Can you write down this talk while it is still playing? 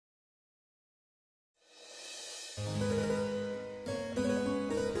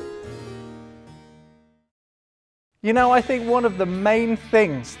You know, I think one of the main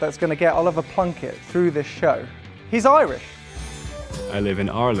things that's going to get Oliver Plunkett through this show, he's Irish. I live in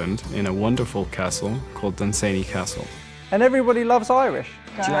Ireland in a wonderful castle called Dunsany Castle. And everybody loves Irish.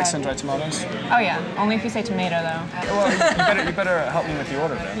 Do you like sun-dried tomatoes? Oh yeah, only if you say tomato though. Well, you better help me with the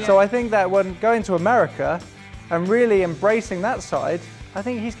order then. So I think that when going to America and really embracing that side, I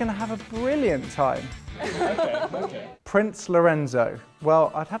think he's going to have a brilliant time. Okay. Prince Lorenzo.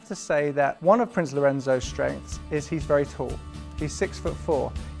 Well, I'd have to say that one of Prince Lorenzo's strengths is he's very tall. He's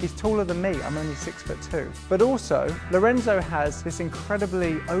 6'4". He's taller than me, I'm only 6'2". But also, Lorenzo has this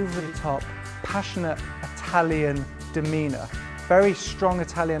incredibly over-the-top, passionate Italian demeanor. Very strong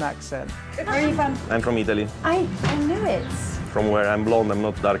Italian accent. Where are you from? I'm from Italy. I knew it. From where I'm blonde, I'm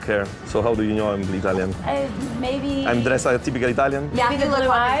not dark hair. So how do you know I'm Italian? Maybe... I'm dressed like a typical Italian? Yeah, maybe the blue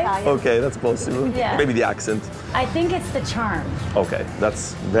eyes. Okay, that's possible. Yeah. Maybe the accent. I think it's the charm. Okay,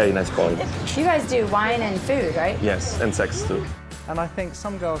 that's very nice point. You guys do wine and food, right? Yes, and sex too. And I think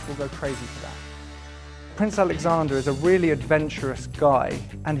some girls will go crazy for that. Prince Alexander is a really adventurous guy,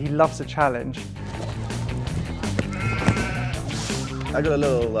 and he loves a challenge. I got a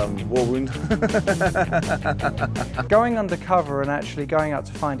little war wound. Going undercover and actually going out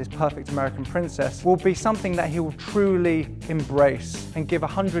to find his perfect American princess will be something that he will truly embrace and give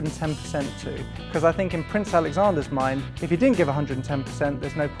 110% to. Because I think in Prince Alexander's mind, if he didn't give 110%,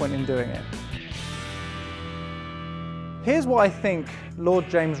 there's no point in doing it. Here's what I think Lord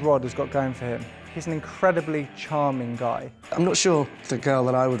James Rodd has got going for him. He's an incredibly charming guy. I'm not sure the girl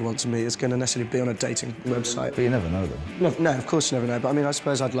that I would want to meet is going to necessarily be on a dating website. But you never know them. No, of course you never know. But I mean, I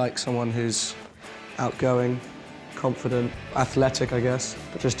suppose I'd like someone who's outgoing, confident, athletic, I guess.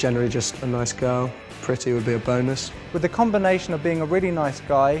 But just generally just a nice girl. Pretty would be a bonus. With the combination of being a really nice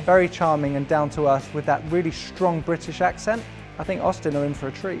guy, very charming and down to earth with that really strong British accent, I think Austin are in for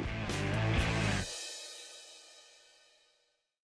a treat.